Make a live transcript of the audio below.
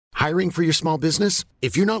Hiring for your small business?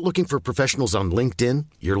 If you're not looking for professionals on LinkedIn,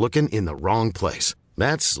 you're looking in the wrong place.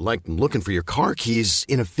 That's like looking for your car keys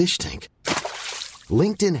in a fish tank.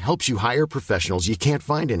 LinkedIn helps you hire professionals you can't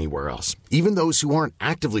find anywhere else, even those who aren't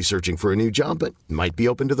actively searching for a new job but might be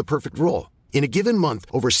open to the perfect role. In a given month,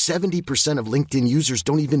 over 70% of LinkedIn users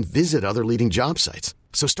don't even visit other leading job sites.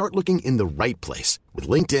 So start looking in the right place. With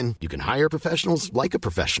LinkedIn, you can hire professionals like a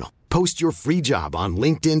professional. Post your free job on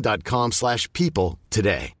linkedin.com/people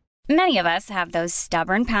today. Many of us have those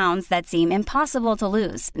stubborn pounds that seem impossible to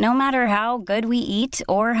lose, no matter how good we eat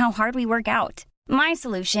or how hard we work out. My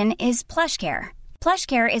solution is PlushCare.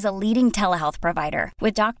 PlushCare is a leading telehealth provider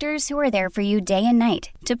with doctors who are there for you day and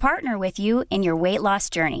night to partner with you in your weight loss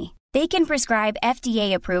journey. They can prescribe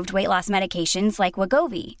FDA-approved weight loss medications like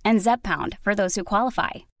Wegovy and Zepbound for those who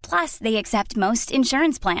qualify. Plus, they accept most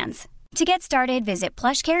insurance plans. To get started, visit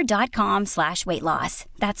plushcare.com/weightloss.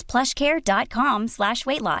 That's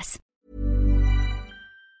plushcare.com/weightloss.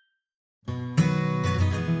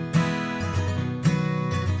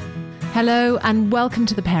 Hello and welcome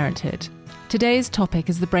to The Parenthood. Today's topic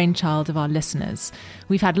is the brainchild of our listeners.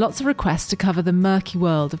 We've had lots of requests to cover the murky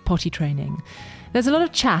world of potty training. There's a lot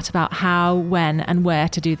of chat about how, when and where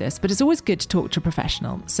to do this, but it's always good to talk to a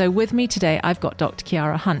professional. So with me today, I've got Dr.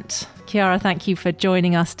 Chiara Hunt. Chiara, thank you for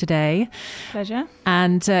joining us today. Pleasure.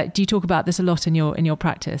 And do you talk about this a lot in your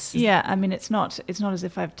practice? Yeah, I mean, it's not as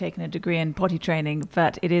if I've taken a degree in potty training,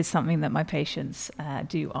 but it is something that my patients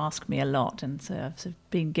do ask me a lot, and so I've sort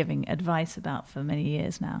of been giving advice about for many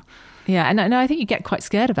years now. Yeah, and I think you get quite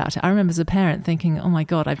scared about it. I remember as a parent thinking, oh my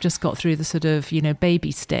God, I've just got through the sort of,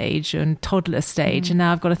 baby stage and toddler stage, and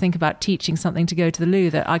now I've got to think about teaching something to go to the loo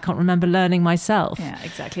that I can't remember learning myself. Yeah,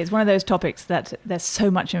 exactly. It's one of those topics that there's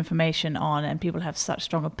so much information on and people have such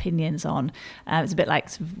strong opinions on. It's a bit like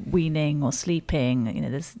sort of weaning or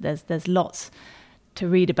sleeping. There's lots to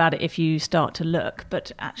read about it if you start to look,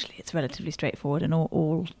 but actually it's relatively straightforward, and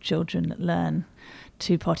all children learn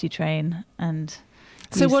to potty train. And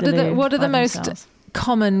so what are the most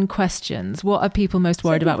common questions? What are people most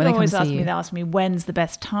worried about when they come to see you? They ask me when's the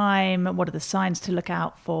best time, what are the signs to look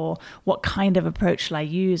out for, what kind of approach shall I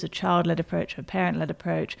use, a child-led approach or a parent-led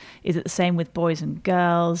approach? Is it the same with boys and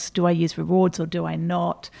girls? Do I use rewards or do I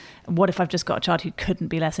not? And what if I've just got a child who couldn't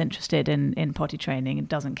be less interested in potty training and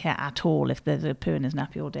doesn't care at all if there's a poo in his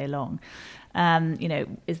nappy all day long?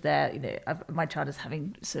 Is there, my child is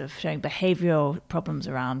showing behavioural problems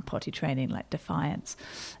around potty training, like defiance.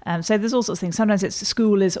 So there's all sorts of things. Sometimes it's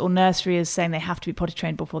school or nursery is saying they have to be potty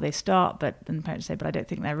trained before they start, but then parents say, but I don't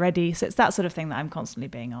think they're ready. So it's that sort of thing that I'm constantly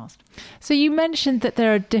being asked. So you mentioned that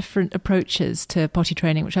there are different approaches to potty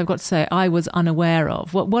training, which I've got to say I was unaware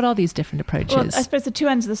of. What are these different approaches? Well, I suppose the two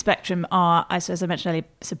ends of the spectrum are, as I mentioned earlier,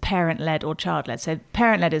 so parent-led or child-led. So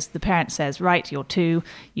parent-led is the parent says, right, you're 2,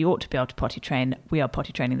 you ought to be able to potty train. We are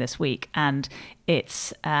potty training this week, and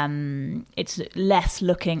it's less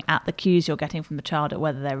looking at the cues you're getting from the child at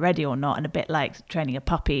whether they're ready or not, and a bit like training a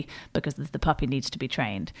puppy because the puppy needs to be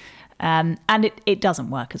trained. And it doesn't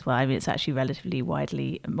work as well. I mean, it's actually relatively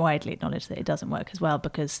widely acknowledged that it doesn't work as well,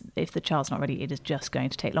 because if the child's not ready, it is just going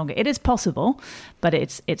to take longer. It is possible, but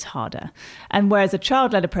it's harder. And whereas a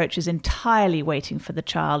child-led approach is entirely waiting for the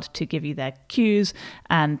child to give you their cues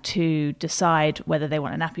and to decide whether they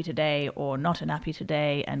want a nappy today or not a nappy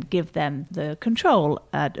today, and give them the control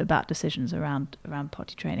about decisions around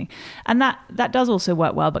potty training. And that does also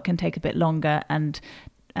work well, but can take a bit longer, and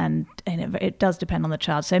it does depend on the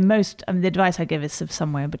child. So the advice I give is sort of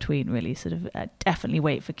somewhere in between, really. Sort of definitely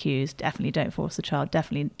wait for cues, definitely don't force the child,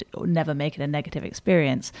 definitely never make it a negative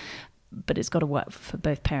experience, but it's got to work for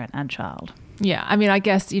both parent and child. Yeah, I mean, I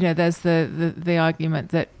guess, there's the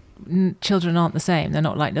argument that children aren't the same. They're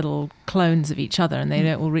not like little clones of each other, and they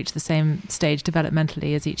don't all reach the same stage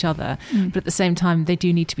developmentally as each other. But at the same time, they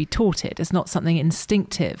do need to be taught it. It's not something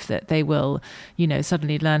instinctive that they will,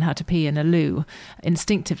 suddenly learn how to pee in a loo.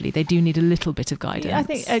 Instinctively, they do need a little bit of guidance. Yeah, I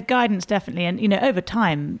think guidance, definitely. And, over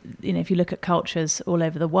time, if you look at cultures all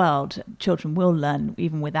over the world, children will learn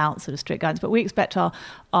even without sort of strict guidance. But we expect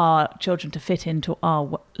our children to fit into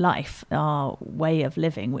our life, our way of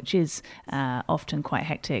living, which is often quite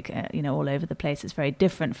hectic. All over the place. It's very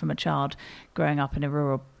different from a child growing up in a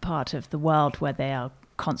rural part of the world where they are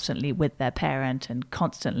constantly with their parent and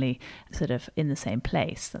constantly sort of in the same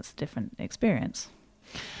place. That's a different experience.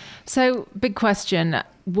 So, big question.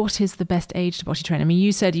 what is the best age to potty train? I mean,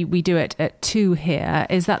 you said we do it at 2 here.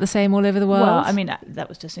 Is that the same all over the world? Well, I mean, that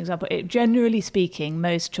was just an example. Generally speaking,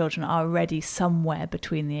 most children are ready somewhere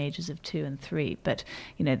between the ages of 2 and 3. But,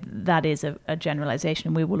 that is a generalisation.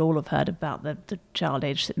 And we will all have heard about the child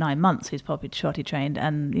aged at 9 months who's potty trained,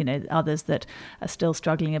 and, others that are still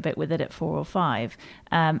struggling a bit with it at 4 or 5.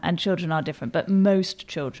 And children are different. But most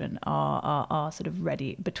children are sort of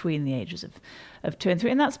ready between the ages of 2 and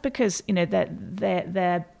 3. And that's because,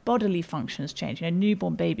 their bodily functions change.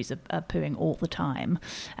 Newborn babies are pooing all the time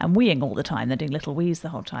and weeing all the time. They're doing little wees the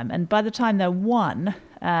whole time. And by the time they're 1,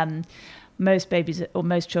 most babies or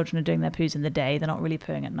most children are doing their poos in the day. They're not really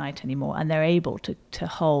pooing at night anymore. And they're able to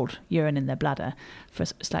hold urine in their bladder for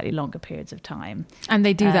slightly longer periods of time. And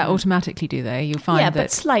they do that automatically, do they? You find that...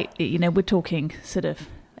 but slightly. We're talking sort of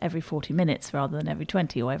every 40 minutes rather than every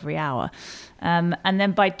 20 or every hour. And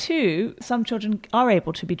then by 2, some children are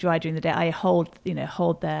able to be dry during the day. I hold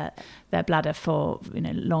their bladder for,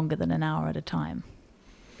 longer than an hour at a time.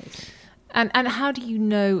 And how do you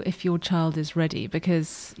know if your child is ready?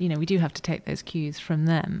 Because, we do have to take those cues from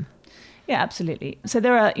them. Yeah, absolutely. So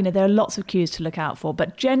there are lots of cues to look out for,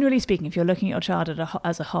 but generally speaking, if you're looking at your child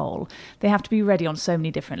as a whole, they have to be ready on so many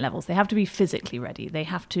different levels. They have to be physically ready. They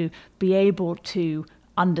have to be able to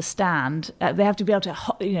understand, they have to be able to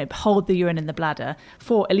hold the urine in the bladder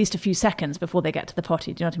for at least a few seconds before they get to the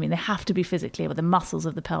potty. Do you know what I mean? They have to be physically able. The muscles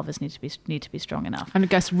of the pelvis need to be strong enough. And I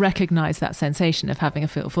guess recognise that sensation of having a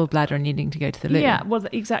full bladder and needing to go to the loo. Yeah, well,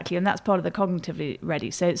 exactly, and that's part of the cognitively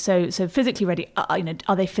ready. So physically ready.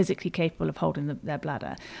 Are they physically capable of holding their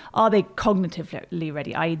bladder? Are they cognitively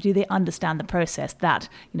ready? I.e., do they understand the process that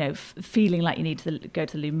feeling like you need to go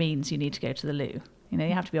to the loo means you need to go to the loo? You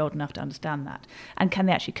have to be old enough to understand that. And can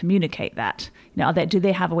they actually communicate that? Do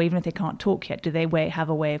they have a way, even if they can't talk yet, do they have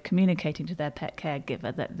a way of communicating to their pet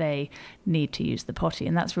caregiver that they need to use the potty?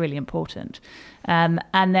 And that's really important. And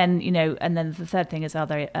then the third thing is, are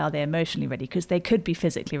they emotionally ready? Because they could be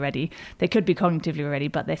physically ready, they could be cognitively ready,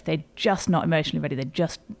 but if they're just not emotionally ready, they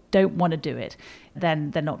just don't want to do it,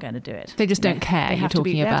 then they're not going to do it. They just don't care. They have to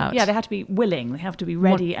be willing. They have to be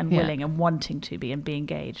ready and willing and wanting to be and be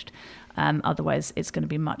engaged. Otherwise, it's going to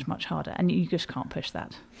be much, much harder. And you just can't push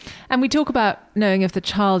that. And we talk about knowing if the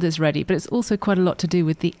child is ready, but it's also quite a lot to do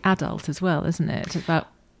with the adult as well, isn't it? It's about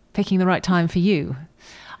picking the right time for you.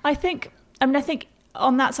 I think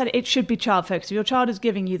on that side, it should be child focused. If your child is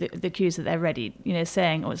giving you the cues that they're ready,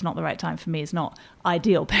 saying, it's not the right time for me, is not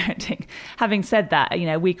ideal parenting. Having said that,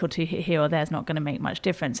 a week or 2 here or there is not going to make much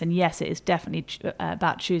difference. And yes, it is definitely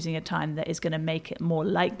about choosing a time that is going to make it more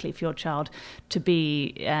likely for your child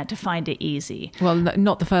to find it easy. Well,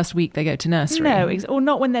 not the first week they go to nursery. No, or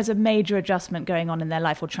not when there's a major adjustment going on in their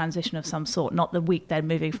life or transition of some sort. Not the week they're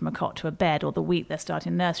moving from a cot to a bed, or the week they're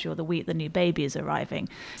starting nursery, or the week the new baby is arriving.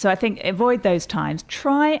 So I think avoid those times.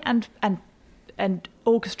 Try and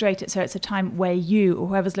orchestrate it so it's a time where you or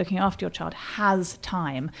whoever's looking after your child has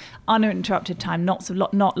time, uninterrupted time, not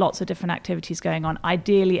lots of different activities going on,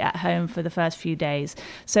 ideally at home for the first few days,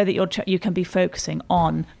 so that you can be focusing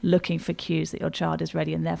on looking for cues that your child is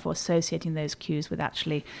ready, and therefore associating those cues with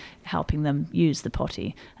actually helping them use the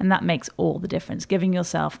potty. And that makes all the difference. Giving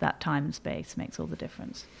yourself that time and space makes all the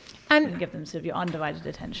difference. And you give them sort of your undivided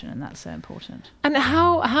attention, and that's so important. And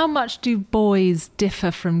how much do boys differ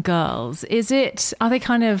from girls? Are they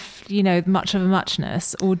kind of, much of a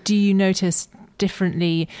muchness, or do you notice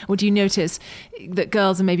differently, or do you notice that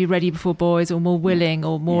girls are maybe ready before boys, or more willing,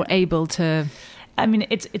 or more able to? I mean,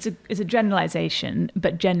 it's a generalisation,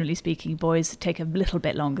 but generally speaking, boys take a little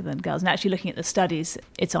bit longer than girls. And actually looking at the studies,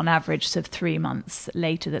 it's on average sort of 3 months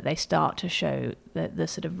later that they start to show the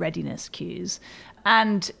sort of readiness cues.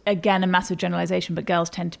 And again, a massive generalisation, but girls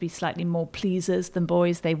tend to be slightly more pleasers than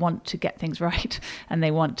boys. They want to get things right, and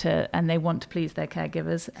they want to please their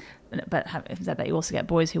caregivers. But having said that, you also get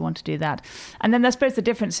boys who want to do that. And then I suppose the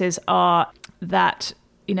differences are that,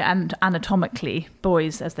 and anatomically,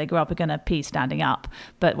 boys as they grow up are going to pee standing up.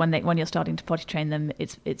 But when you're starting to potty train them,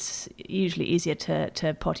 it's usually easier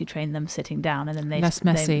to potty train them sitting down, and then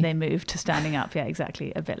they move to standing up. Yeah,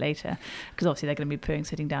 exactly, a bit later, because obviously they're going to be pooing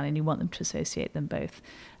sitting down, and you want them to associate them both,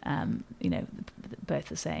 both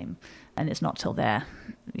the same. And it's not till they're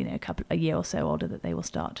a year or so older that they will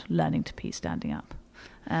start learning to pee standing up.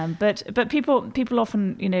 But people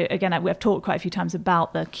often, again, we've talked quite a few times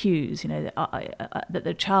about the cues, that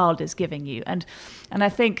the child is giving you, and I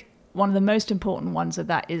think one of the most important ones of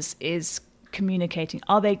that is communicating?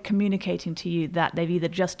 Are they communicating to you that they've either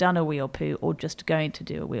just done a wee or poo or just going to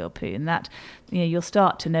do a wee or poo? And that, you'll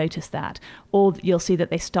start to notice that. Or you'll see that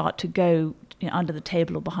they start to go under the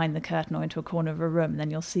table or behind the curtain or into a corner of a room, and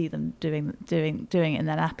then you'll see them doing it in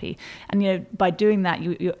their nappy. And by doing that,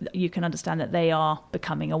 you can understand that they are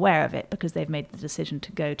becoming aware of it because they've made the decision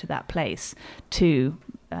to go to that place to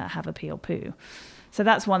have a pee or poo. So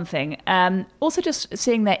that's one thing. Also, just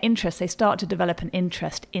seeing their interest, they start to develop an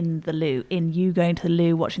interest in the loo, in you going to the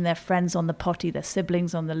loo, watching their friends on the potty, their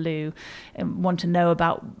siblings on the loo, and want to know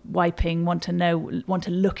about wiping, want to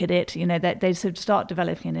look at it. They sort of start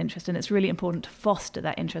developing an interest, and it's really important to foster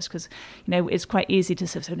that interest because, it's quite easy to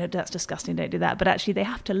sort of say, no, that's disgusting, don't do that. But actually, they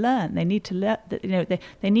have to learn. They need to learn.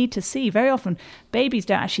 They need to see. Very often, babies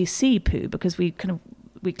don't actually see poo because we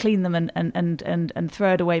clean them and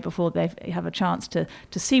throw it away before they have a chance to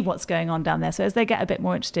see what's going on down there. So as they get a bit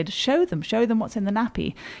more interested, show them what's in the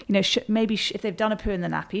nappy. Maybe if they've done a poo in the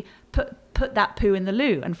nappy, put that poo in the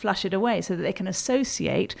loo and flush it away so that they can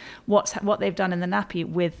associate what they've done in the nappy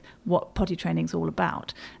with what potty training is all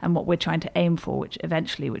about and what we're trying to aim for, which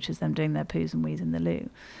is them doing their poos and wees in the loo.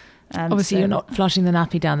 Obviously, you're not flushing the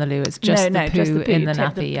nappy down the loo. It's just just the poo in the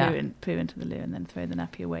nappy. Poo into the loo and then throw the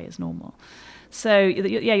nappy away as normal. So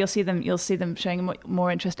you'll see them showing more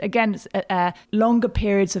interest. Again, longer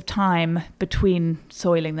periods of time between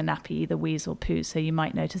soiling the nappy, either wees or poo. So you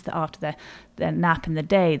might notice that after their nap in the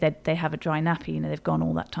day, they have a dry nappy. They've gone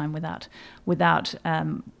all that time without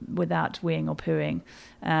weeing or pooing.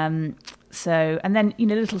 And then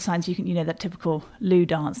little signs you can that typical loo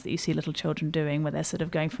dance that you see little children doing, where they're sort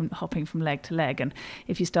of hopping from leg to leg. And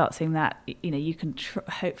if you start seeing that, you can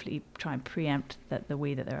hopefully try and preempt the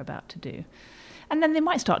wee that they're about to do. And then they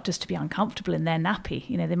might start just to be uncomfortable in their nappy.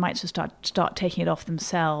 They might just start taking it off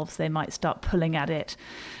themselves. They might start pulling at it.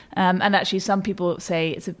 And actually, some people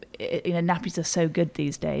say nappies are so good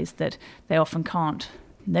these days that they often can't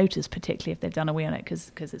notice, particularly if they've done a wee on it,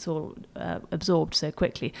 because it's all absorbed so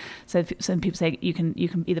quickly. So some people say you can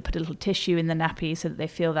either put a little tissue in the nappy so that they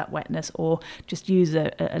feel that wetness, or just use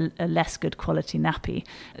a less good quality nappy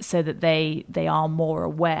so that they are more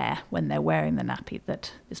aware when they're wearing the nappy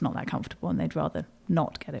that it's not that comfortable and they'd rather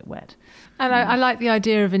not get it wet. And I like the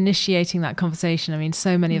idea of initiating that conversation. I mean,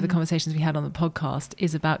 so many of the conversations we had on the podcast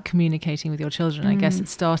is about communicating with your children. I guess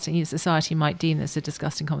it's starting, society might deem this a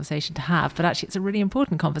disgusting conversation to have, but actually it's a really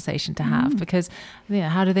important conversation to have because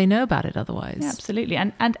how do they know about it otherwise? Yeah, absolutely.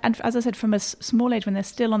 And as I said, from a small age, when they're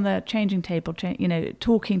still on the changing table,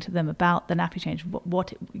 talking to them about the nappy change,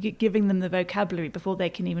 giving them the vocabulary before they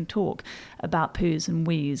can even talk about poos and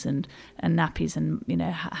wees and nappies and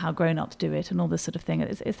how grown-ups do it and all this sort of thing.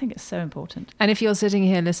 I think it's so important. And if you're sitting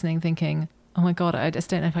here listening thinking, oh my God, I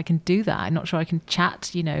just don't know if I can do that. I'm not sure I can chat,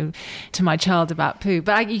 to my child about poo.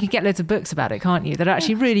 But you can get loads of books about it, can't you? That are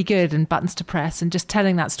actually really good and buttons to press and just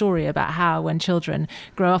telling that story about how when children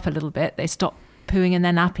grow up a little bit, they stop pooing in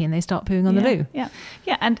their nappy and they start pooing on the loo. Yeah.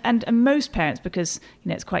 And most parents, because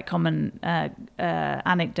it's quite common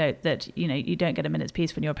anecdote that you don't get a minute's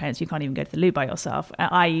peace when you're parents. You can't even go to the loo by yourself.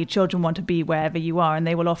 I.e., children want to be wherever you are, and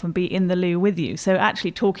they will often be in the loo with you. So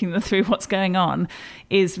actually talking them through what's going on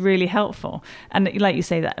is really helpful. And like you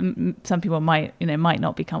say, that some people might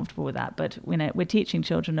not be comfortable with that, but we're teaching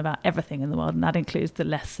children about everything in the world, and that includes the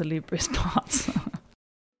less salubrious parts.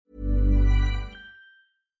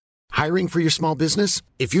 Hiring for your small business?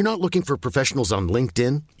 If you're not looking for professionals on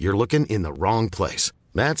LinkedIn, you're looking in the wrong place.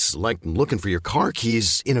 That's like looking for your car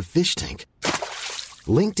keys in a fish tank.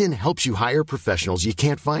 LinkedIn helps you hire professionals you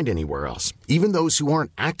can't find anywhere else, even those who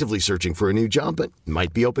aren't actively searching for a new job but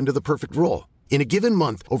might be open to the perfect role. In a given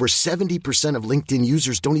month, over 70% of LinkedIn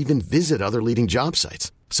users don't even visit other leading job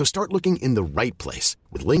sites. So start looking in the right place.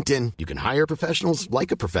 With LinkedIn, you can hire professionals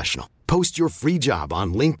like a professional. Post your free job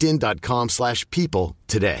on linkedin.com/people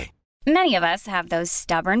today. Many of us have those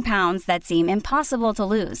stubborn pounds that seem impossible to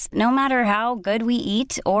lose, no matter how good we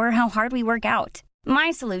eat or how hard we work out. My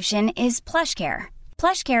solution is PlushCare.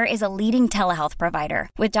 PlushCare is a leading telehealth provider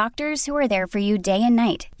with doctors who are there for you day and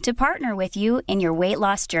night to partner with you in your weight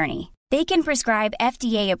loss journey. They can prescribe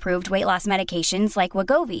FDA-approved weight loss medications like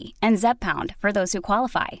Wegovy and Zepbound for those who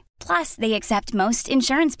qualify. Plus, they accept most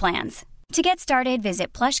insurance plans. To get started,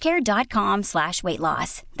 visit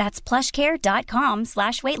plushcare.com/weightloss. That's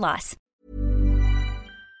plushcare.com/weightloss.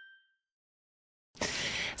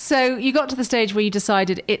 So you got to the stage where you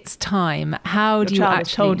decided it's time. How do you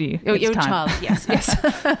actually told you? Your child, yes.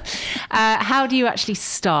 How do you actually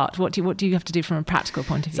start? What do you have to do from a practical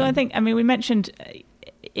point of view? So I think, we mentioned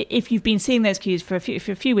if you've been seeing those cues for a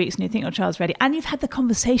few weeks and you think your child's ready, and you've had the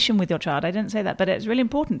conversation with your child, I didn't say that, but it's really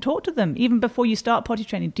important. Talk to them even before you start potty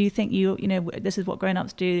training. Do you think this is what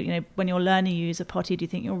grown-ups do? When you're learning you use a potty, do you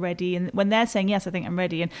think you're ready? And when they're saying, yes, I think I'm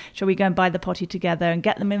ready, and shall we go and buy the potty together, and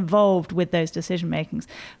get them involved with those decision makings.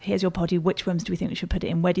 Here's your potty. Which rooms do we think we should put it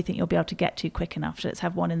in? Where do you think you'll be able to get to quick enough? Let's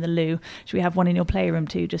have one in the loo. Should we have one in your playroom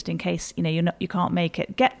too, just in case you can't make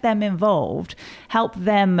it? Get them involved. Help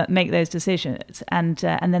them make those decisions, and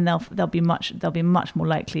then they'll be much more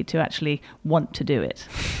likely to actually want to do it.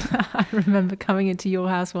 I remember coming into your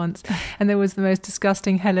house once, and there was the most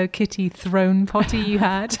disgusting Hello Kitty throne potty you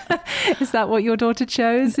had. Is that what your daughter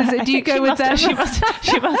chose? Do you go with them? She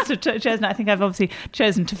must have chosen. I think I've obviously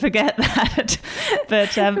chosen to forget that.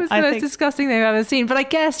 But it was the most disgusting thing I've ever seen. But I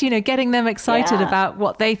guess getting them excited about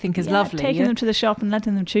what they think is lovely, taking them to the shop and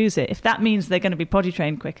letting them choose it. If that means they're going to be potty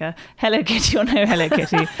trained quicker, Hello Kitty or no Hello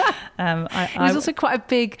Kitty. It was also quite a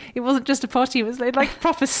big. It wasn't just a potty; it was like a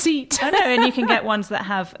proper seat. I know, and you can get ones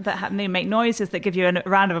that make noises that give you a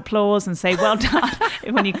round of applause and say "well done"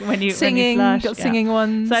 when you singing. When you flush. Got singing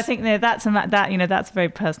ones. So I think that's a very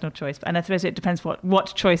personal choice, and I suppose it depends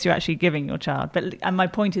what choice you're actually giving your child. And my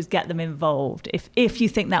point is, get them involved if you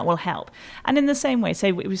think that will help. And in the same way,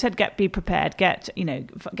 say we said, be prepared, get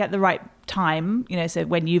the right time. So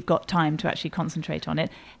when you've got time to actually concentrate on it,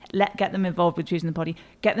 get them involved with choosing the potty.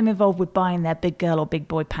 Get them involved with buying their big girl or big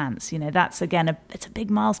boy pants. That's again it's a big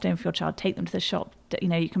milestone for your child. Take them to the shop.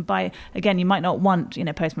 You can buy, again, you might not want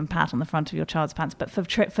Postman Pat on the front of your child's pants, but for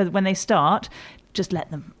when they start, just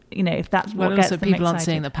let them. If that's what gets them excited. People aren't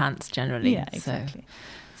seeing the pants generally. Yeah, exactly.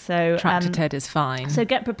 So Tractor Ted is fine. So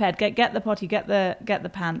get prepared. Get the potty. Get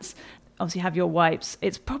the pants. Obviously, have your wipes.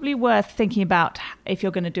 It's probably worth thinking about if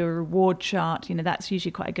you're going to do a reward chart. That's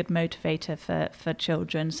usually quite a good motivator for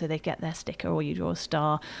children. So they get their sticker, or you draw a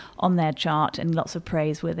star on their chart, and lots of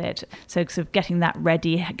praise with it. So sort of getting that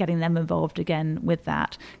ready, getting them involved again with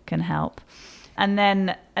that can help. And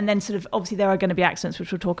then sort of obviously there are going to be accidents,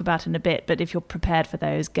 which we'll talk about in a bit. But if you're prepared for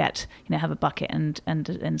those, have a bucket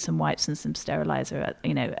and some wipes and some sterilizer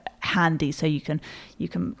handy, so you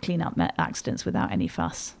can clean up accidents without any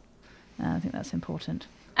fuss. I think that's important.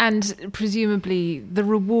 And presumably the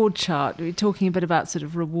reward chart, we're talking a bit about sort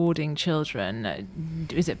of rewarding children.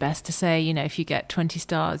 Is it best to say, if you get 20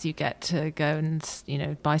 stars, you get to go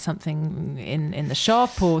and, buy something in the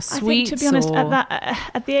shop or sweets? I think, to be honest,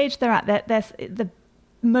 at the age they're at, there's the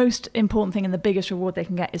most important thing and the biggest reward they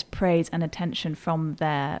can get is praise and attention from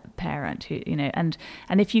their parent, and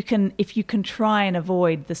if you can try and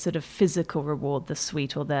avoid the sort of physical reward, the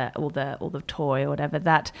sweet or the toy or whatever,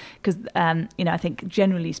 that, because I think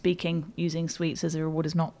generally speaking, using sweets as a reward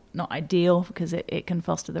is not ideal, because it can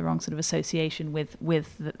foster the wrong sort of association with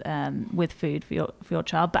food for your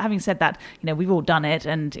child. But having said that, we've all done it,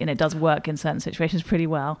 and it does work in certain situations pretty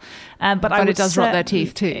well. But it does rot their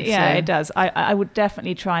teeth too. Yeah, so. It does. I would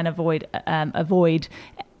definitely try and avoid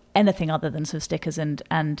anything other than sort of stickers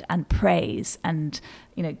and praise, and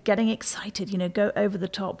getting excited. Go over the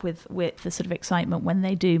top with the sort of excitement when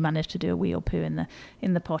they do manage to do a wee or poo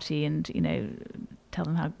in the potty, and tell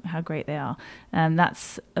them how great they are.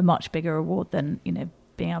 That's a much bigger reward than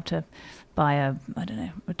being able to buy a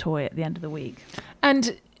toy at the end of the week.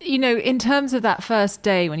 And in terms of that first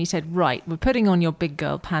day when you said, right, we're putting on your big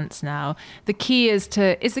girl pants now, the key is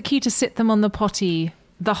the key to sit them on the potty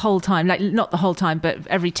the whole time, like not the whole time, but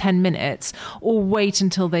every 10 minutes, or wait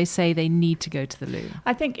until they say they need to go to the loo?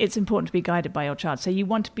 I think it's important to be guided by your child. So you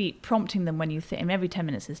want to be prompting them when you think, every 10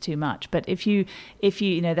 minutes is too much. But if you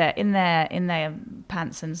they're in their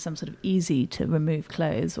pants and some sort of easy to remove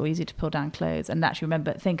clothes or easy to pull down clothes, and actually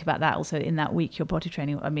think about that also in that week you're potty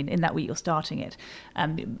training. In that week you're starting it.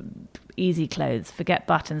 Easy clothes, forget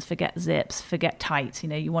buttons, forget zips, forget tights.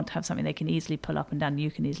 You want to have something they can easily pull up and down.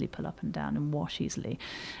 You can easily pull up and down and wash easily.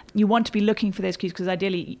 You want to be looking for those cues, because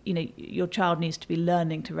ideally, your child needs to be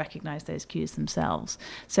learning to recognize those cues themselves.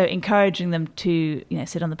 So encouraging them to,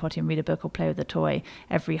 sit on the potty and read a book or play with a toy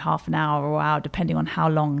every half an hour or hour, depending on how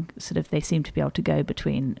long sort of they seem to be able to go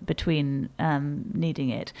between needing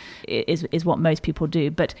it, is what most people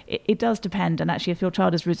do. But it does depend. And actually, if your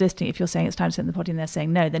child is resisting, if you're saying it's time to sit in the potty and they're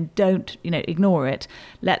saying no, then don't ignore it.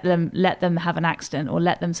 Let them have an accident, or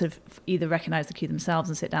let them sort of either recognize the cue themselves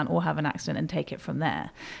and sit down, or have an accident and take it from there,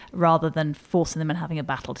 rather than forcing them and having a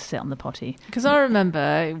battle to sit on the potty. Because I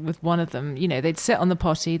remember with one of them, they'd sit on the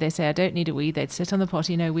potty, they say, I don't need a wee, they'd sit on the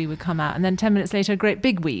potty, no wee would come out, and then 10 minutes later a great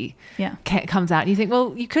big wee comes out, and you think,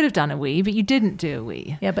 well, you could have done a wee, but you didn't do a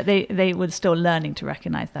wee. Yeah, but they were still learning to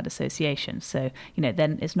recognize that association. So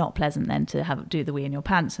then it's not pleasant then to do the wee in your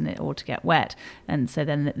pants or to get wet, and so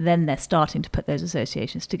then they're starting to put those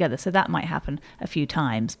associations together. So that might happen a few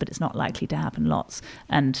times, but it's not likely to happen lots.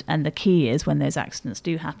 And the key is, when those accidents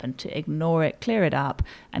do happen, to ignore it, clear it up,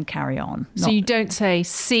 and carry on. So you don't say,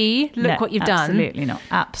 see, look what you've done. Absolutely not.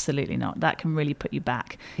 Absolutely not. That can really put you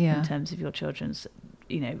back in terms of your children's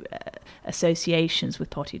associations with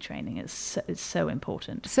potty training. It's so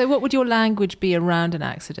important. So what would your language be around an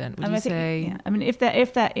accident? Would you say? Yeah. I mean, if they're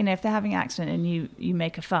having an accident and you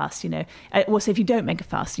make a fuss, also if you don't make a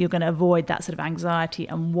fuss, you're going to avoid that sort of anxiety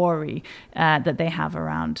and worry that they have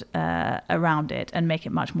around it, and make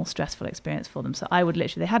it much more stressful experience for them. So I would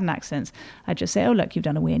literally, they had an accident, I'd just say, oh look, you've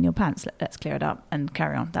done a wee in your pants. Let's clear it up and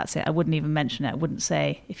carry on. That's it. I wouldn't even mention it. I wouldn't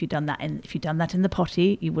say, if you'd done that in the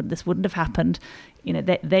potty, this wouldn't have happened.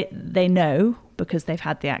 They know, because they've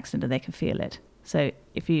had the accident and they can feel it. So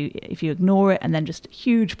if you ignore it and then just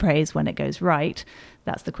huge praise when it goes right,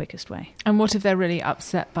 that's the quickest way. And what if they're really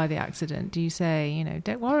upset by the accident? Do you say,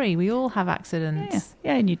 don't worry, we all have accidents?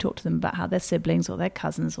 Yeah, and you talk to them about how their siblings or their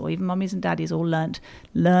cousins or even mummies and daddies all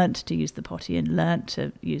learnt to use the potty and learnt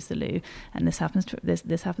to use the loo, and this happens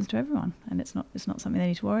to everyone, and it's not something they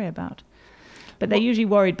need to worry about. But they're usually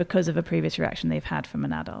worried because of a previous reaction they've had from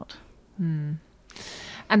an adult.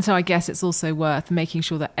 And so I guess it's also worth making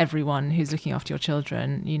sure that everyone who's looking after your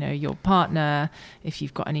children, your partner, if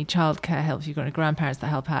you've got any childcare help, if you've got any grandparents that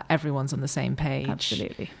help out, everyone's on the same page.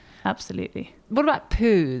 Absolutely. What about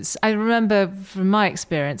poos? I remember from my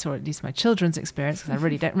experience, or at least my children's experience, because I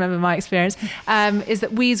really don't remember my experience, is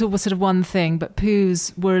that wees were sort of one thing, but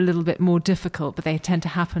poos were a little bit more difficult, but they tend to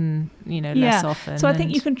happen, less often. So I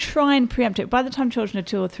think you can try and preempt it. By the time children are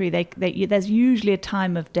 2 or 3, there's usually a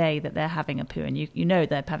time of day that they're having a poo, and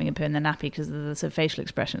they're having a poo in their nappy because of the sort of facial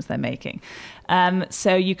expressions they're making.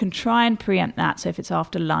 So you can try and preempt that. So if it's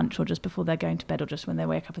after lunch or just before they're going to bed or just when they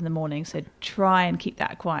wake up in the morning, so try and keep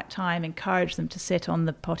that quiet time, encourage them to sit on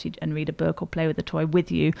the potty and read a book or play with a toy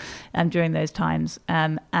with you during those times.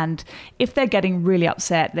 And if they're getting really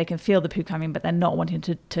upset, they can feel the poo coming, but they're not wanting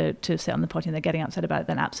to sit on the potty and they're getting upset about it,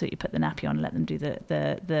 then absolutely put the nappy on and let them do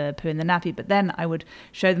the poo in the nappy. But then I would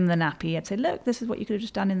show them the nappy and say, look, this is what you could have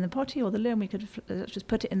just done in the potty or the loo, and we could have just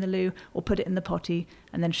put it in the loo or put it in the potty,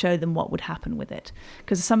 and then show them what would happen with it.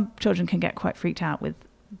 Because some children can get quite freaked out with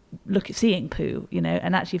seeing poo,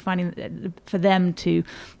 and actually finding for them to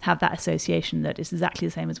have that association that is exactly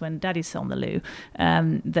the same as when daddy's on the loo,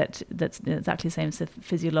 that's exactly the same as the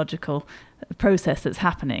physiological process that's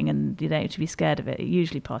happening, and you don't need to be scared of it. It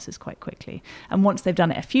usually passes quite quickly, and once they've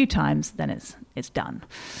done it a few times, then it's done.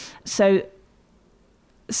 So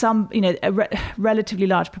some, a relatively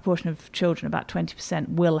large proportion of children, about 20%,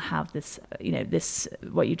 will have this, this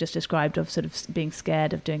what you just described of sort of being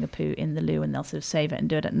scared of doing a poo in the loo, and they'll sort of save it and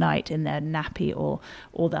do it at night in their nappy, or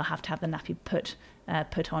they'll have to have the nappy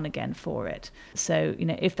put on again for it. So,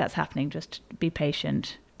 if that's happening, just be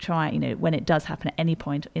patient. Try, when it does happen at any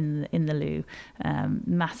point in the loo,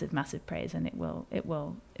 massive praise, and it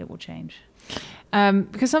will change.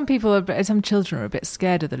 Because some children are a bit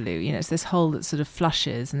scared of the loo. It's this hole that sort of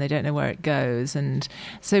flushes and they don't know where it goes, and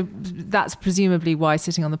so that's presumably why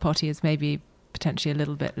sitting on the potty is maybe potentially a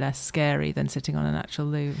little bit less scary than sitting on an actual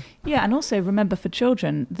loo. Yeah, and also remember, for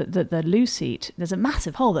children, the loo seat, there's a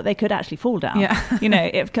massive hole that they could actually fall down. Yeah.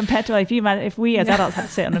 If compared to if we as adults had to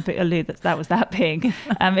sit on a loo that was that big,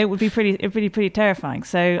 it would be pretty terrifying.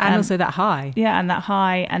 So and also that high. Yeah, and that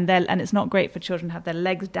high, and it's not great for children to have their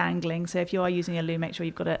legs dangling. So if you are using a loo, make sure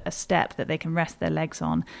you've got a step that they can rest their legs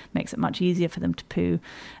on. Makes it much easier for them to poo.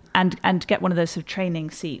 And get one of those sort of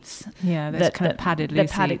training seats. Yeah, those kind of padded loo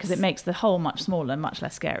seats. They're padded because it makes the hole much smaller and much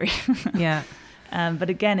less scary. Yeah. But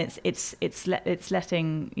again, it's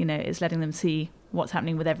letting them see what's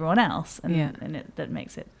happening with everyone else, and that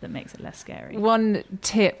makes it less scary. One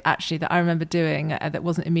tip actually that I remember doing that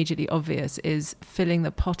wasn't immediately obvious is filling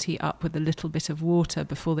the potty up with a little bit of water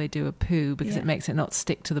before they do a poo, because it makes it not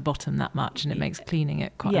stick to the bottom that much, and it makes cleaning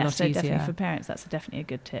it quite a lot easier. Definitely for parents, that's definitely a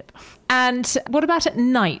good tip. And what about at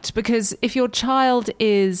night? Because if your child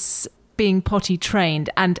is being potty trained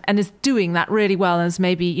and is doing that really well, and has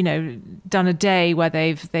maybe done a day where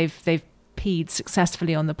they've peed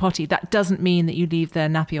successfully on the potty, that doesn't mean that you leave their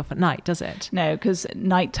nappy off at night, does it? No, because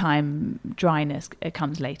nighttime dryness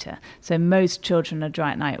comes later. So most children are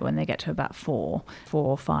dry at night when they get to about 4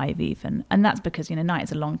 or 5 even, and that's because night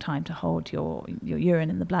is a long time to hold your urine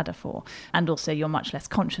in the bladder for, and also you're much less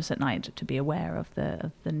conscious at night to be aware of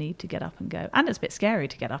the need to get up and go, and it's a bit scary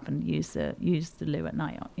to get up and use the loo at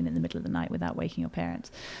night, in the middle of the night without waking your parents.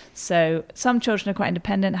 So some children are quite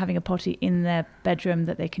independent, having a potty in their bedroom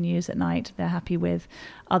that they can use at night. that they're happy with.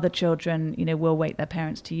 Other children, will wake their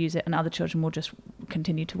parents to use it, and other children will just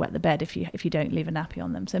continue to wet the bed if you don't leave a nappy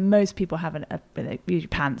on them. So most people have usually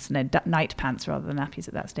pants, night pants rather than nappies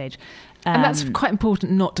at that stage. And that's quite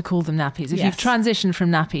important not to call them nappies. If you've transitioned from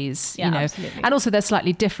nappies, absolutely. And also they're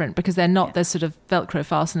slightly different because they're not, they're sort of Velcro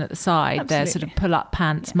fasten at the side. Absolutely. They're sort of pull-up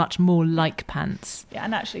pants, much more like pants. Yeah,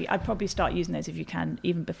 and actually I'd probably start using those if you can,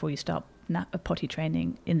 even before you start potty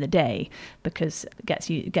training in the day, because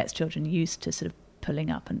it gets children used to sort of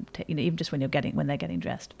pulling up and even just when they're getting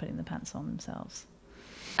dressed, putting the pants on themselves.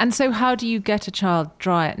 And so how do you get a child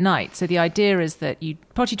dry at night? So the idea is that you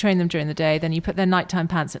potty train them during the day, then you put their nighttime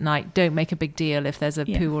pants at night. Don't make a big deal if there's a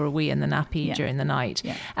poo or a wee in the nappy during the night.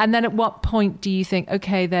 Yeah. And then at what point do you think,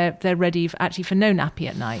 okay, they're ready for no nappy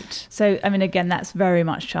at night? So, again, that's very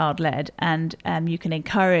much child-led, and you can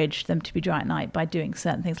encourage them to be dry at night by doing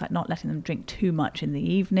certain things like not letting them drink too much in the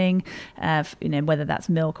evening, whether that's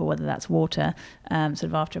milk or whether that's water. Sort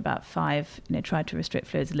of after about 5, try to restrict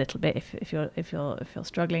fluids a little bit if you're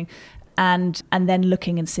struggling. And then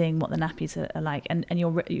looking and seeing what the nappies are like, and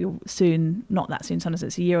you'll soon, not that soon, sometimes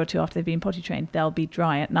it's a year or two after they've been potty trained, they'll be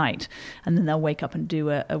dry at night, and then they'll wake up and do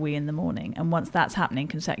a wee in the morning. And once that's happening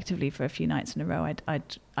consecutively for a few nights in a row,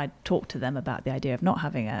 I'd talk to them about the idea of not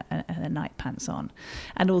having a night pants on,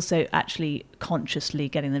 and also actually consciously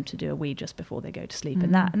getting them to do a wee just before they go to sleep.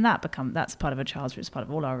 Mm-hmm. And that's part of a child's, it's part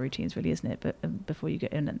of all our routines, really, isn't it? But before you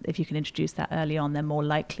get in, if you can introduce that early on, they're more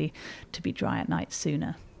likely to be dry at night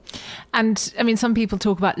sooner. And some people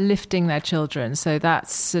talk about lifting their children. So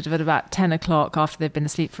that's sort of at about 10 o'clock after they've been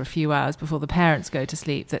asleep for a few hours before the parents go to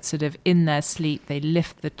sleep, that sort of in their sleep, they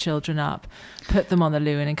lift the children up, put them on the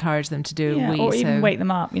loo and encourage them to do a wee. Or even wake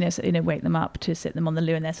them up, wake them up to sit them on the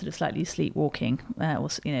loo and they're sort of slightly sleepwalking, so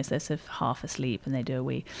they're sort of half asleep and they do a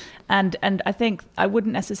wee. And I think I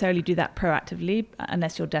wouldn't necessarily do that proactively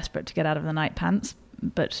unless you're desperate to get out of the night pants.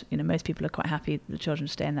 But most people are quite happy the children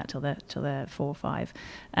stay in that till they're 4 or 5.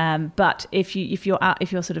 But if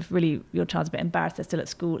you're sort of really, your child's a bit embarrassed, they're still at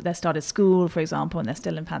school, they started school, for example, and they're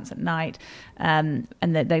still in pants at night, and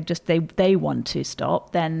they want to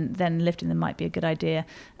stop, then lifting them might be a good idea.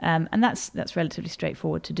 And that's relatively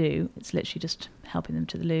straightforward to do. It's literally just helping them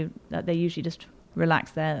to the loo. They usually just relax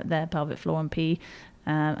their pelvic floor and pee,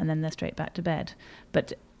 and then they're straight back to bed.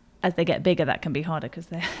 But as they get bigger, that can be harder because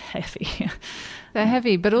they're heavy. They're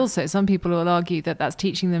heavy, but also some people will argue that that's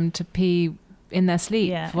teaching them to pee in their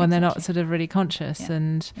sleep when they're not sort of really conscious.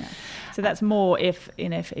 So that's more if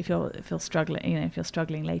you're struggling, if you're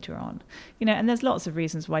struggling later on, and there's lots of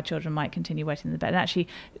reasons why children might continue wetting the bed. And actually,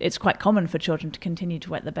 it's quite common for children to continue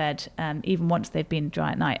to wet the bed even once they've been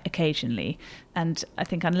dry at night occasionally. And I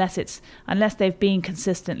think unless they've been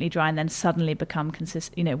consistently dry and then suddenly become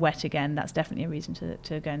wet again, that's definitely a reason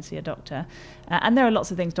to go and see a doctor. And there are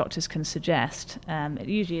lots of things doctors can suggest. It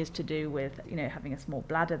usually is to do with having a small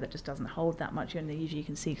bladder that just doesn't hold that much urine. Usually you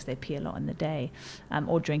can see because they pee a lot in the day,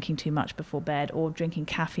 or drinking too much before bed, or drinking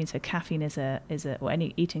caffeine. So caffeine or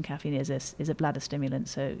any eating caffeine is a bladder stimulant.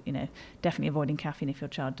 So definitely avoiding caffeine if your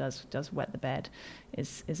child does wet the bed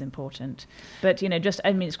is important. But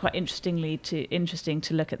it's quite interesting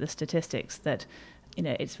to look at the statistics that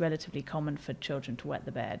it's relatively common for children to wet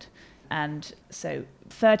the bed, and so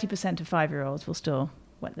 30% of 5-year-olds will still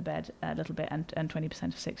wet the bed a little bit, and 20%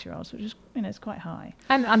 of 6-year-olds, which is it's quite high.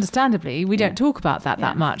 And understandably, we don't talk about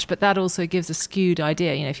that much, but that also gives a skewed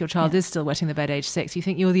idea. If your child is still wetting the bed age 6, you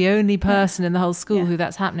think you're the only person in the whole school who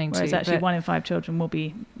that's happening Whereas to. Actually, 1 in 5 children will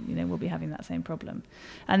be having that same problem,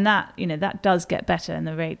 and that that does get better. And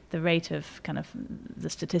the rate of kind of the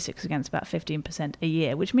statistics against about 15% a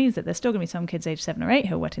year, which means that there's still going to be some kids age 7 or 8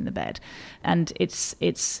 who are wetting the bed, and it's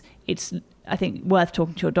I think worth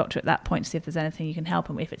talking to your doctor at that point to see if there's anything you can help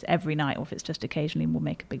them. If it's every night or if it's just occasionally, will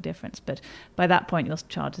make a big difference. But by that point, your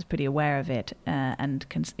child is pretty aware of it, and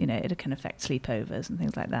it can affect sleepovers and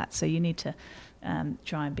things like that. So you need to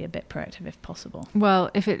try and be a bit proactive if possible. Well,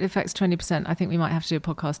 if it affects 20%, I think we might have to do a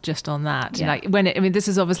podcast just on that. Yeah. This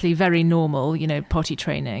is obviously very normal, potty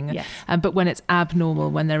training. Yes. But when it's abnormal,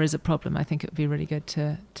 when there is a problem, I think it would be really good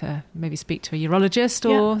to maybe speak to a urologist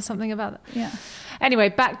or something about that. Yeah. Anyway,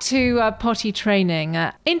 back to potty training.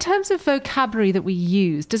 In terms of vocabulary that we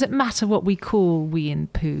use, does it matter what we call wee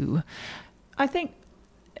and poo? I think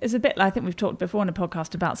it's a bit. I think we've talked before on a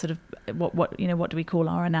podcast about sort of what do we call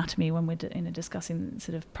our anatomy when we're discussing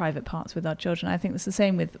sort of private parts with our children. I think it's the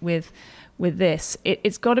same with this.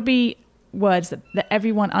 It's got to be words that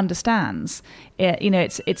everyone understands.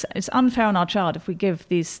 It's unfair on our child if we give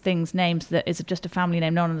these things names that is just a family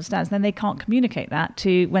name no one understands. Then they can't communicate that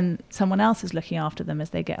to when someone else is looking after them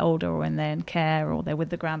as they get older, or when they're in care, or they're with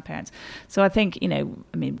the grandparents. So I think,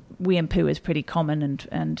 wee and poo is pretty common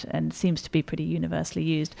and seems to be pretty universally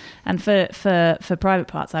used. And for private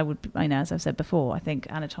parts, I would, as I've said before, I think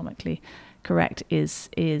anatomically correct is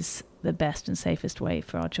the best and safest way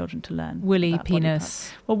for our children to learn. Willy,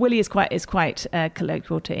 penis. Well, willy is quite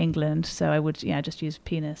colloquial to England, so I would just use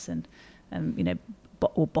penis and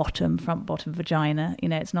or bottom, front bottom, vagina.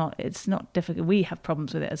 It's not difficult. We have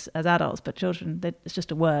problems with it as adults, but children, it's just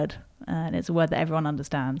a word, and it's a word that everyone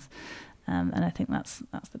understands, and I think that's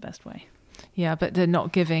the best way. Yeah, but they're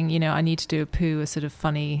not giving, I need to do a poo, a sort of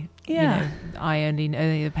funny, I only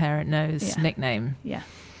the parent knows nickname. Yeah,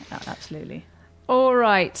 absolutely. All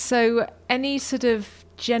right. So any sort of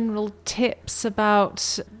general tips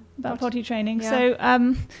about potty training? Yeah. So,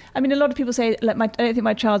 a lot of people say, I don't think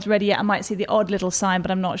my child's ready yet. I might see the odd little sign,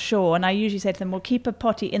 but I'm not sure. And I usually say to them, well, keep a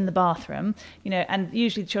potty in the bathroom, and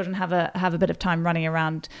usually the children have a bit of time running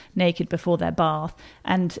around naked before their bath,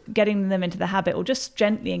 and getting them into the habit, or just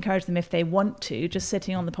gently encourage them if they want to, just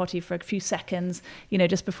sitting on the potty for a few seconds,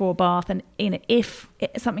 just before bath. And, if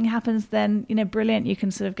something happens, then, brilliant. You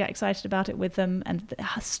can sort of get excited about it with them and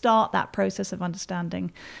start that process of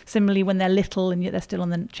understanding. Similarly, when they're little and they're still on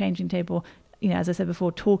the changing table, as I said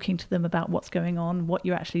before, talking to them about what's going on, what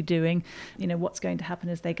you're actually doing, what's going to happen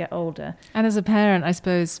as they get older. And as a parent, I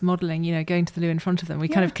suppose, modelling, going to the loo in front of them. We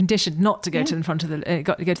kind of conditioned not to go to go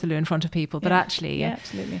to the loo in front of people, but actually,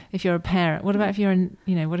 absolutely. If you're a parent, what about if you're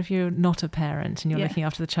what if you're not a parent and you're looking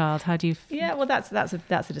after the child? How do you? Well, that's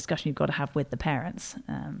a discussion you've got to have with the parents.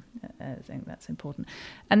 I think that's important.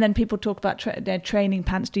 And then people talk about their training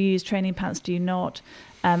pants. Do you use training pants? Do you not?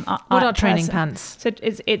 What are training pants? So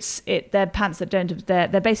they're pants that don't.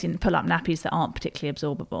 They're basically pull-up nappies that aren't particularly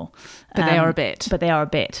absorbable. But they are a bit. But they are a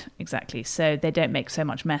bit, exactly. So they don't make so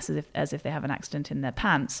much mess as if they have an accident in their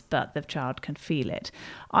pants, but the child can feel it.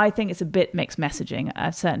 I think it's a bit mixed messaging.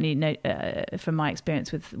 I've certainly know from my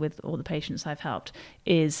experience with all the patients I've helped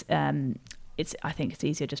is. I think it's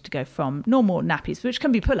easier just to go from normal nappies, which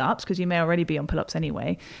can be pull-ups, because you may already be on pull-ups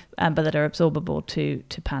anyway, but that are absorbable to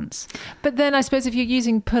pants. But then I suppose if you're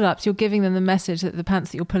using pull-ups, you're giving them the message that the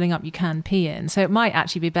pants that you're pulling up you can pee in. So it might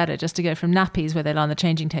actually be better just to go from nappies where they lie on the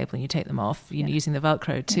changing table and you take them off, using the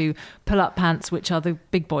Velcro, to pull-up pants, which are the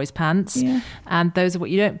big boys' pants, and those are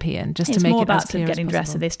what you don't pee in, just to make it as clear as possible. It's more about getting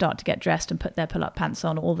dressed, so they start to get dressed and put their pull-up pants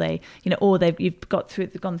on, or you've gone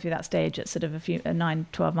through that stage at sort of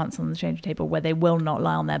 9-12 months on the changing table, where they will not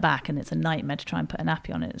lie on their back, and it's a nightmare to try and put a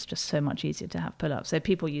nappy on it. It's just so much easier to have pull-ups. So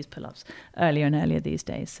people use pull-ups earlier and earlier these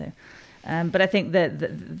days. So, but I think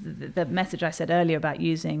the message I said earlier about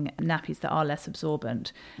using nappies that are less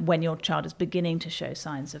absorbent when your child is beginning to show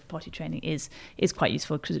signs of potty training is quite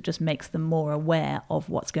useful, because it just makes them more aware of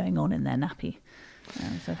what's going on in their nappy.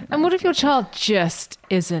 And what if your child just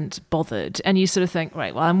isn't bothered, and you sort of think,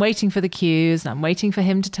 right, well, I'm waiting for the cues and I'm waiting for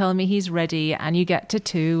him to tell me he's ready, and you get to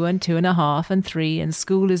 2 and 2.5 and 3 and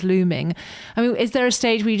school is looming. I mean, is there a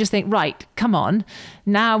stage where you just think, right, come on,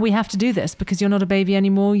 now we have to do this because you're not a baby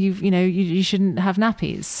anymore, you shouldn't have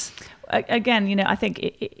nappies? Again, I think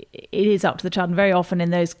it is up to the child, and very often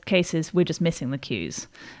in those cases we're just missing the cues,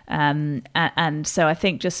 and so I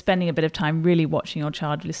think just spending a bit of time really watching your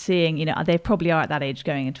child, really seeing, they probably are at that age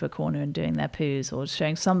going into a corner and doing their poos, or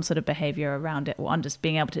showing some sort of behaviour around it, or just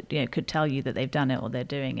being able to, could tell you that they've done it or they're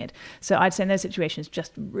doing it. So I'd say in those situations,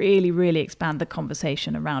 just really, really expand the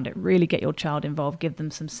conversation around it, really get your child involved, give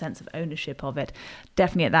them some sense of ownership of it.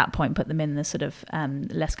 Definitely at that point, put them in the sort of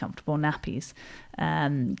less comfortable nappies.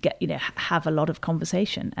 Have a lot of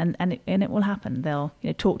conversation, and it will happen. They'll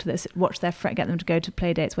talk to this, watch their friend, get them to go to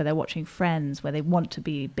play dates where they're watching Friends, where they want to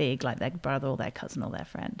be big like their brother or their cousin or their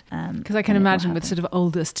friend. Because I can imagine with sort of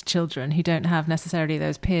oldest children who don't have necessarily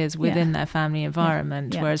those peers within their family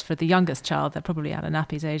environment, whereas for the youngest child, they're probably out of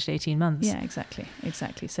nappies aged 18 months. Yeah, exactly.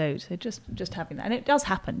 So just having that, and it does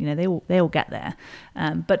happen. They all get there,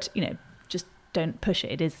 but just don't push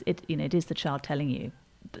it. It is the child telling you.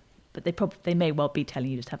 But they may well be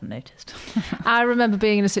telling you, just haven't noticed. I remember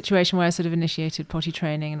being in a situation where I sort of initiated potty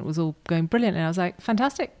training and it was all going brilliant. And I was like,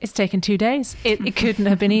 fantastic, it's taken 2 days. It couldn't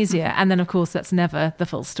have been easier. And then, of course, that's never the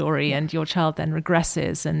full story. And your child then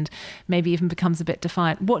regresses and maybe even becomes a bit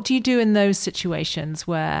defiant. What do you do in those situations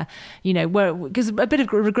where, because a bit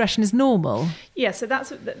of regression is normal? Yeah, so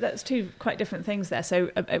that's two quite different things there. So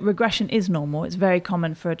regression is normal. It's very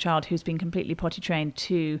common for a child who's been completely potty trained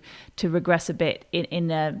to regress a bit in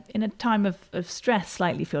a in a time of stress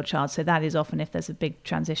slightly for your child. So that is often if there's a big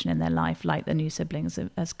transition in their life, like the new siblings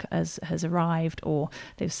has arrived, or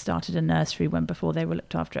they've started a nursery when before they were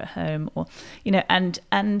looked after at home, or,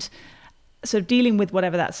 and so dealing with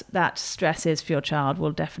whatever that stress is for your child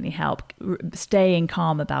will definitely help. Staying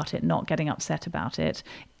calm about it, not getting upset about it.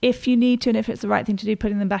 If you need to, and if it's the right thing to do,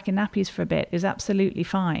 putting them back in nappies for a bit is absolutely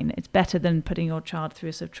fine. It's better than putting your child through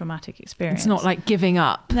a sort of traumatic experience. It's not like giving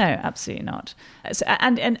up. No, absolutely not. So,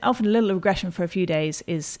 and often a little regression for a few days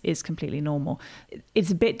is completely normal. It's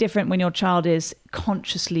a bit different when your child is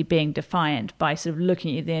consciously being defiant by sort of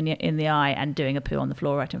looking at you in the eye and doing a poo on the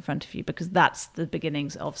floor right in front of you, because that's the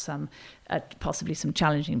beginnings of some possibly some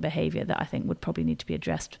challenging behaviour that I think would probably need to be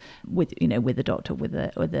addressed with the doctor, with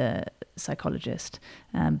the psychologist.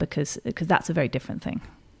 Because that's a very different thing.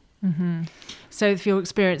 Mm-hmm. So if you're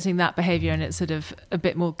experiencing that behaviour and it's sort of a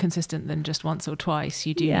bit more consistent than just once or twice,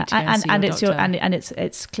 you do need to go and see your doctor. And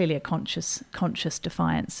it's clearly a conscious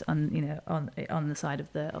defiance on the side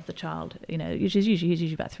of the child. Which is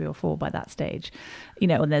usually about 3 or 4 by that stage.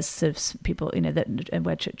 And there's sort of people that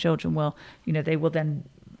where children will they will then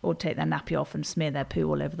or take their nappy off and smear their poo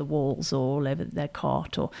all over the walls or all over their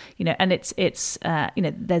cot, or and it's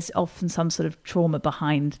there's often some sort of trauma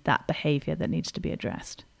behind that behaviour that needs to be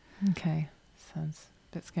addressed. Okay, sounds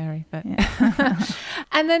a bit scary, but yeah.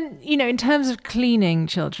 And then in terms of cleaning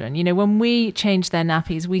children, when we change their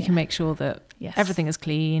nappies, we can make sure that everything is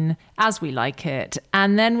clean as we like it,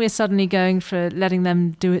 and then we're suddenly going for letting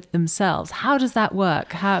them do it themselves. How does that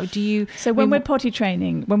work? How do you? So when we're potty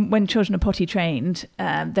training, when children are potty trained,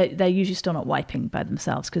 they're usually still not wiping by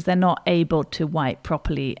themselves because they're not able to wipe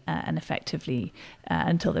properly and effectively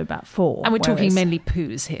until they're about 4. And we're talking mainly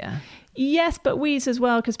poos here. Yes, but wheeze as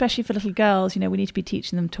well, because especially for little girls, we need to be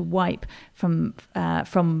teaching them to wipe from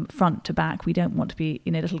front to back. We don't want to be,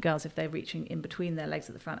 little girls, if they're reaching in between their legs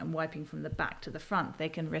at the front and wiping from the back to the front, they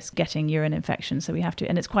can risk getting urine infection. So we have to,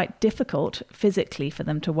 and it's quite difficult physically for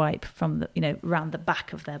them to wipe from the, around the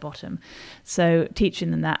back of their bottom. So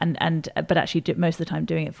teaching them that, but actually most of the time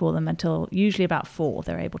doing it for them until usually about 4,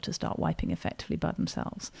 they're able to start wiping effectively by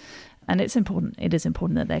themselves. And it is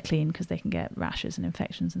important that they're clean because they can get rashes and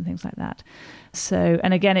infections and things like that. So,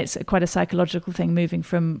 and again, it's quite a psychological thing moving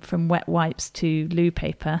from wet wipes to loo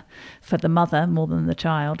paper for the mother more than the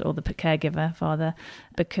child or the caregiver, father,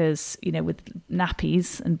 because, with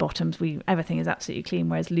nappies and bottoms, everything is absolutely clean,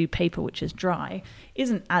 whereas loo paper, which is dry,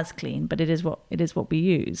 isn't as clean, but it is what we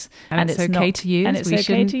use. And it's okay to use. And we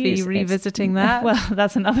shouldn't be revisiting that. Well,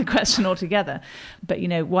 that's another question altogether. But,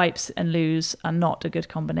 wipes and loos are not a good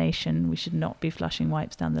combination. We should not be flushing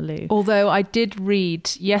wipes down the loo. Although I did read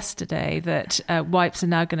yesterday that wipes are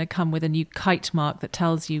now going to come with a new kite mark that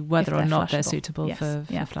tells you whether or not they're suitable for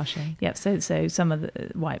flushing. Yeah, so some of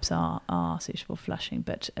the wipes are suitable for flushing,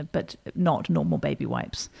 but not normal baby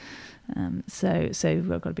wipes. So we've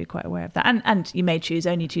got to be quite aware of that. And you may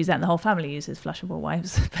only choose that, and the whole family uses flushable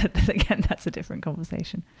wipes. But again, that's a different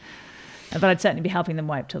conversation. But I'd certainly be helping them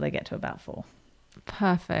wipe till they get to about 4.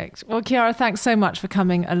 Perfect. Well, Chiara, thanks so much for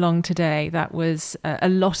coming along today. That was a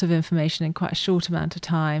lot of information in quite a short amount of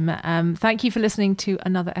time. Thank you for listening to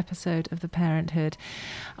another episode of The Parenthood.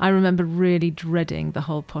 I remember really dreading the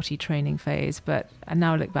whole potty training phase, but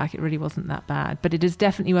now I look back, it really wasn't that bad. But it is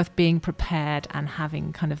definitely worth being prepared and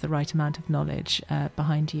having kind of the right amount of knowledge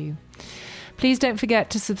behind you. Please don't forget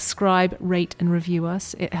to subscribe, rate and review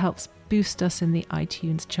us. It helps boost us in the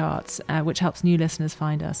iTunes charts, which helps new listeners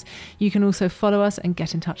find us. You can also follow us and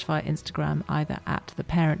get in touch via Instagram, either at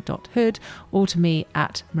theparent.hood or to me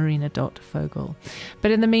at marina.fogel.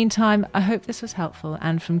 But in the meantime, I hope this was helpful.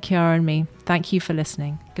 And from Chiara and me, thank you for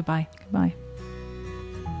listening. Goodbye. Goodbye.